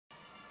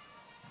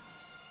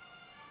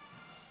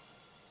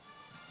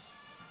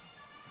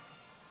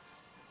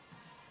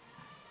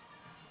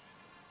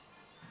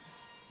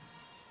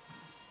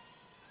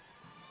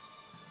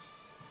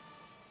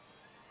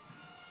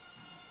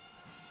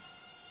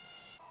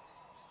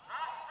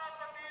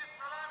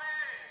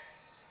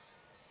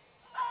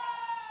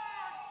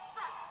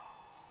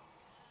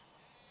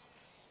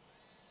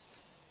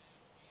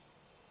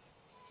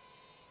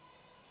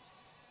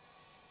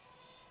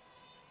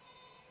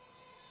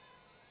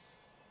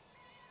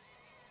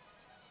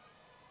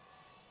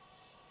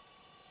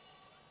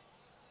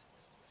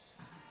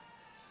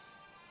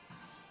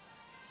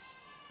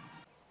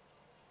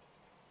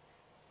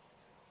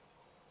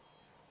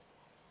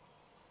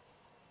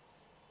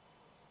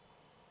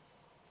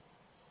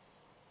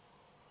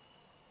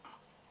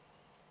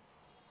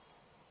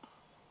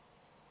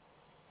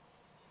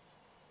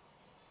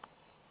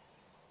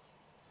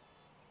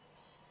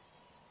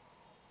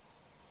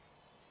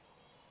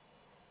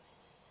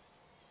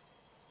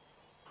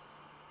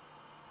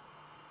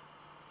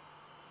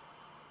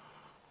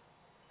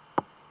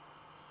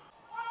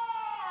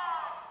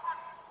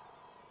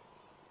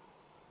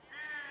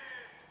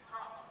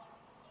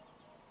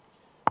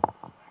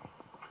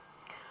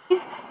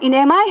In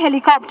MI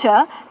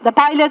helicopter, the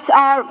pilots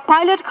are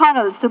Pilot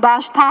Colonel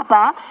Subhash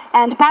Thapa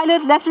and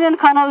Pilot Lieutenant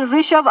Colonel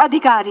Rishabh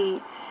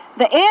Adhikari.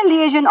 The Air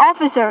Liaison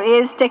Officer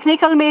is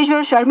Technical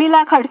Major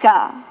Sharmila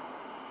Khadka.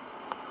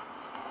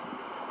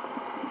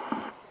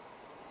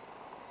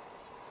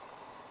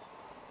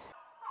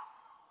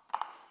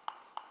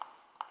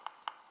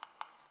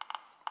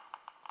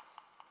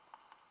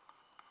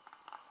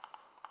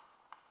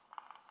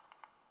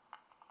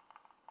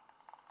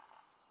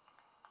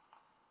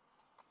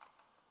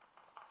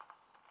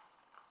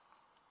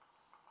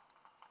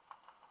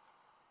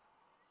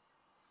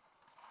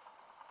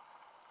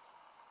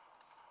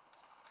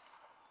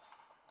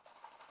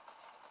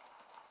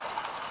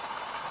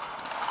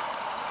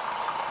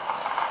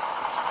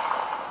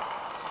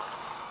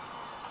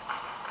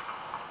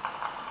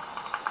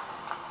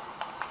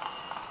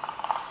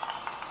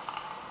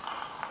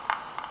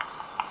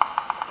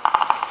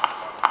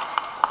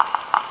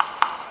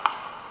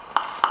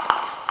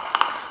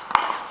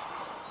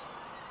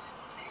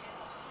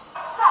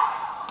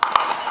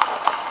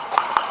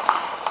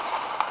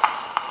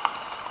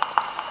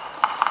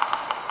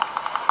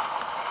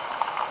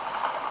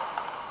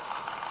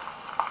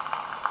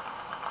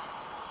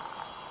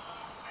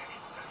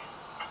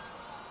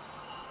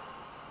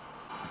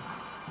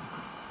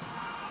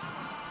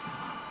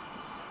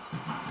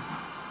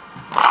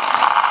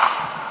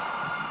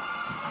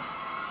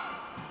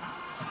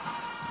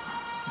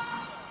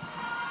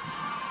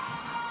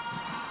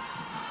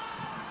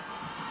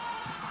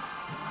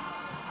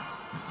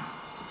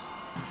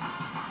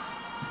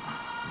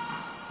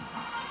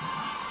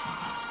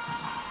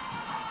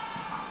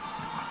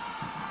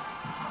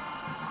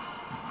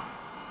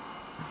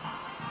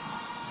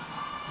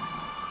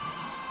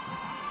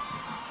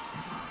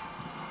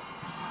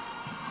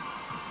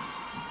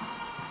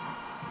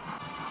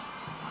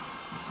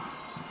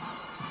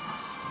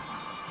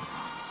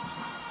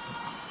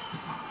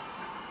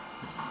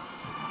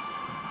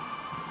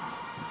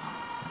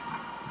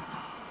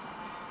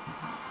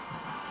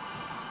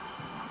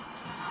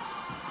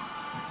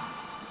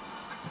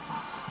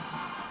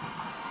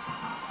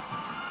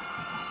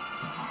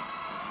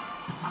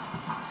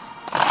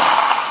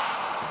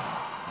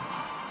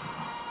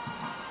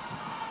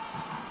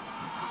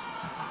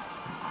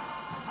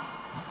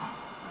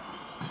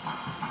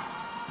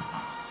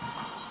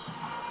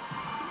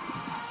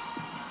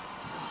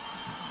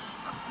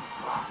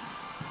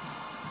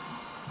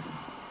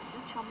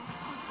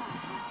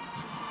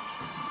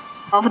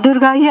 Of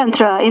Durga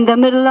Yantra in the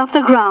middle of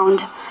the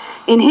ground.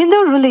 In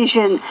Hindu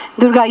religion,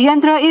 Durga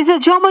Yantra is a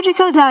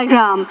geometrical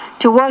diagram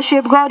to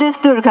worship goddess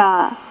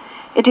Durga.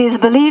 It is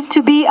believed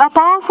to be a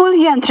powerful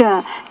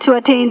yantra to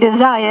attain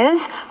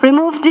desires,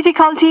 remove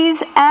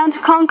difficulties,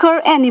 and conquer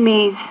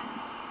enemies.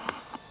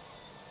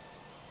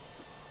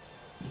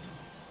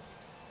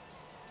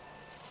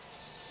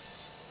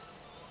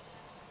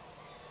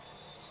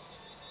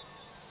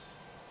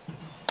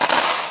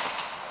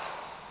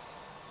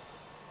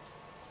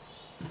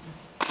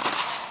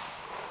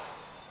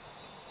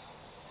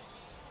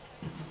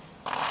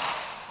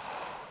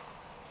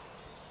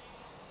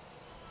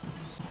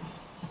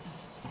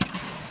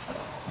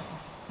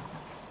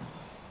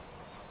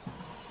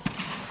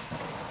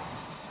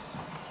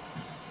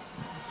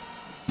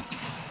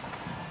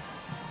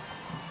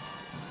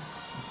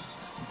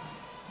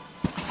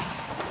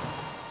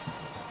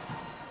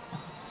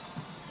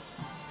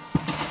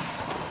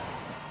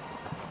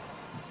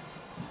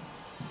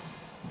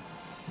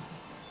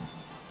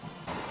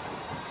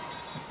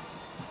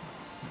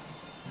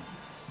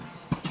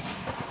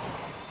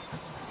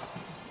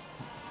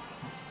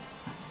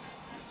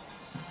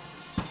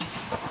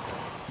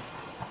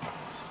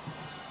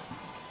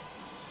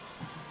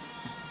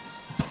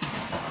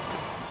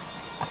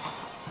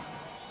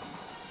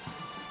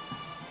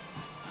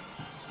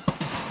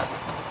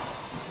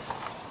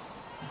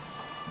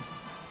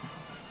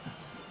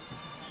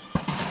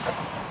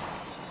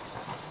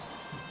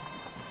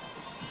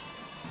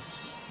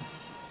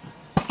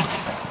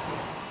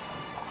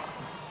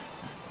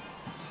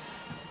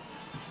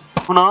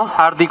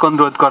 हार्दिक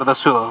अनुरोध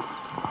गर्दछु।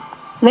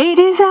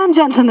 Ladies and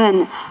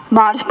gentlemen,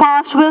 march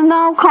past will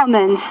now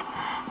commence.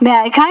 May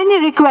I kindly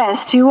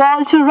request you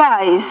all to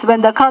rise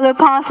when the color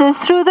passes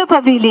through the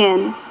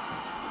pavilion.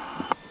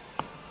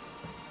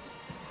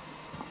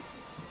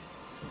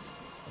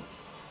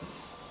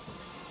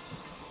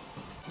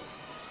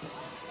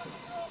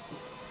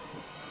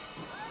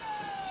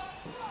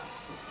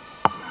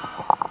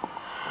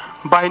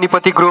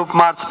 Bahinipati group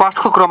मार्च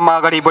पास्टको क्रममा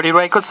अगाडि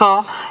बढिरहेको छ।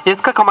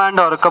 यसका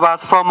commander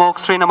Kawas प्रमुख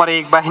Shri number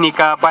 1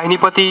 बाहिनीका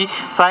Bahinipati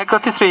सहायक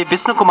रथी श्री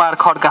विष्णु कुमार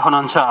खड्का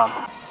हुनुहुन्छ।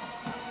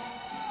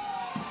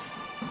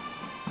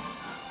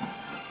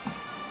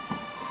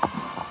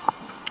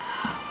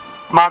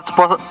 मार्च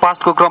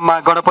पास्टको क्रममा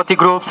गणपति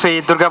ग्रुप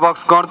श्री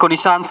दुर्गाबक्स गणको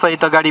निशान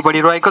सहित अगाडि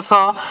बढिरहेको छ।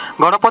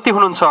 गणपति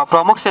हुनुहुन्छ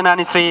प्रमुख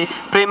सेनानी श्री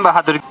प्रेम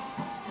बहादुर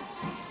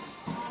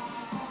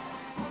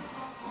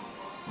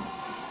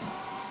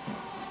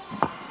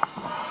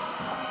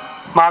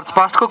मार्च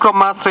पास्टको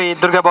क्रममा श्री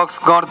दुर्गाबक्स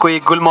गणको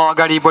एक गुल्म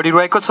अगाडि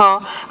बढिरहेको छ।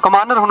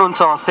 कमान्डर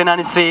हुनुहुन्छ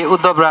सेनानी Shri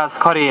उद्धवराज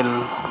Kharel.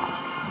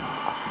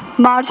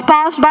 March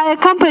past by a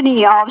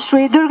company of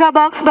Sri Durga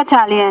Box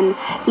Battalion,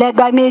 led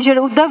by Major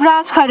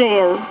Uddhavraj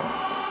Kharel.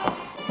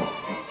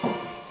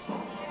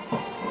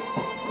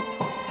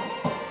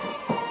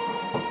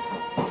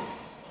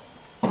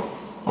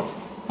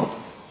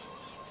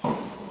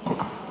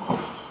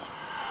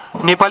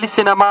 Nepali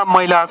सेनामा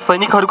महिला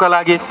सैनिकहरूका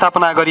लागि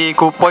स्थापना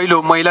गरिएको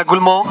पहिलो महिला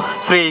गुल्म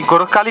श्री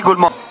गोरखकाली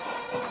गुल्म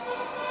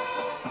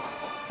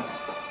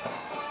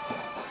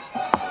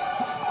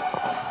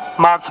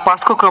मार्च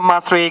पास्टको क्रममा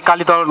श्री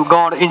कालीदल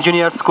गण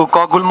इन्जिनियर्सको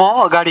क गुल्म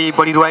अगाडि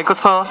बढिरहेको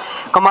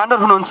छ। कमान्डर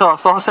हुनुहुन्छ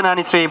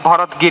सहसेनानी श्री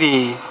भरत गिरी।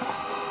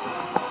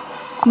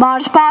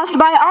 March past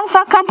by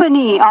Alpha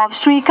Company of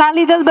Sri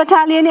Kalidal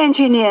Battalion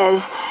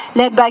Engineers,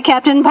 led by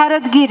Captain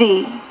Bharat Giri.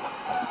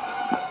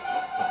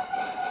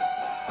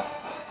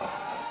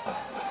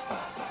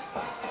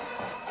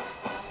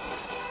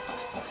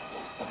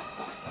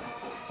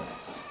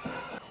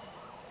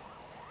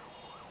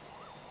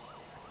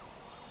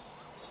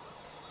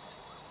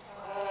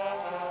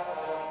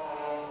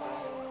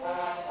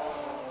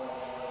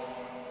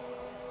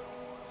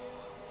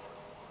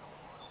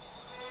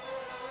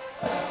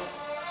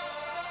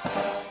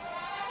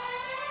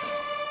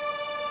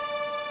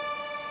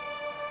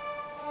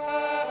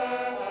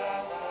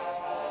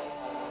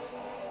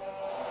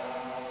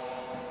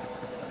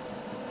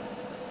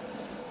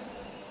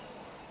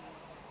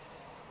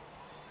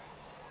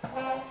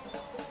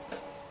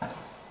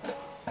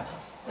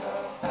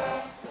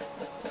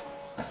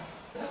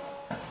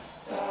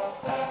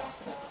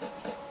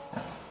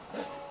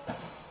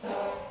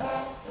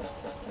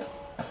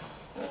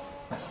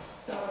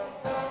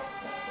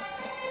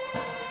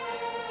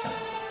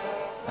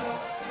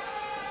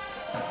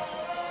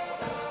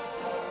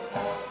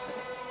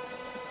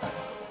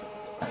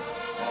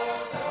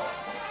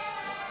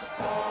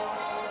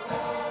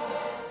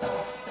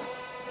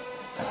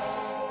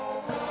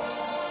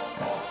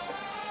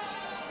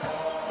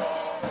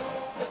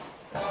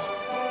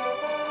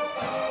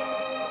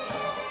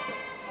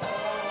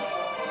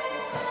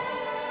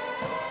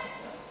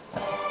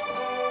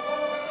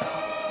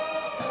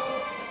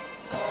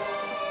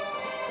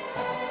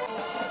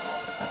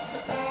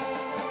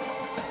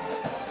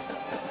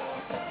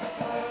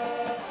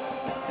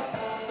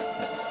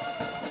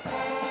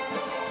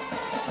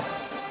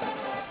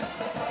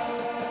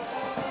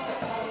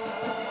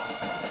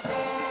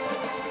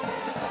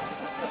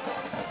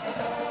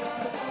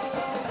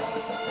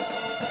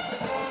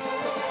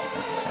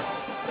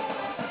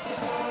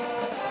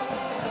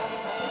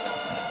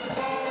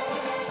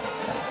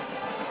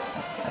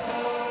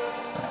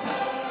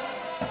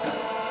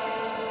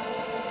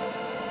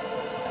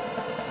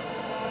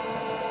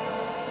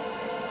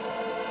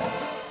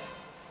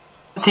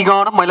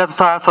 साथीगण, महिला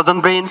तथा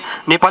सज्जनवृन्द,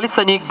 नेपाली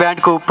सैनिक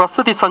ब्यान्डको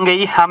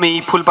प्रस्तुतिसँगै हामी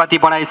फुलपाती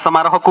बनाई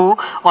समारोहको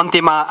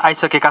अन्त्यमा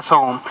आइसकेका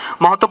छौँ।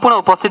 महत्त्वपूर्ण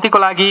उपस्थितिको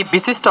लागि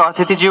विशिष्ट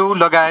अतिथिज्यू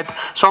लगायत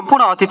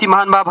सम्पूर्ण अतिथि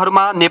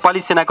महानुभावहरूमा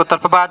नेपाली सेनाको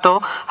तर्फबाट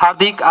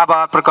हार्दिक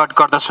आभार प्रकट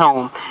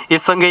गर्दछौँ।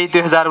 यससँगै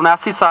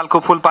 2079 सालको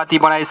फुलपाती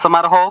बनाई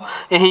समारोह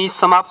यही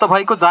समाप्त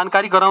भएको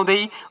जानकारी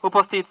गराउँदै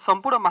उपस्थित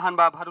सम्पूर्ण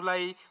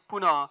महानुभावहरूलाई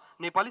पुनः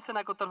नेपाली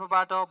सेनाको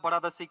तर्फबाट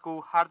बडादशीको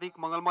हार्दिक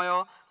मङ्गलमय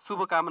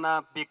शुभकामना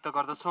व्यक्त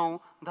गर्दछौँ।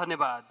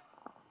 धन्यवाद।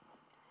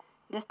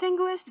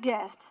 Distinguished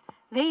guests,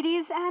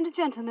 ladies and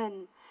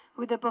gentlemen,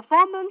 with the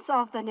performance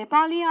of the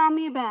Nepali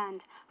Army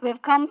Band, we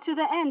have come to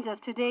the end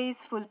of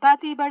today's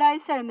Fulpati Badai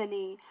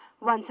ceremony.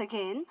 Once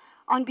again,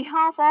 on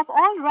behalf of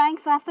all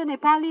ranks of the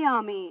Nepali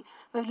Army,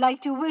 we would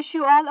like to wish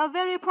you all a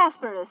very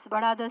prosperous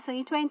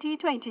Badadashi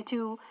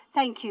 2022.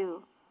 Thank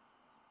you.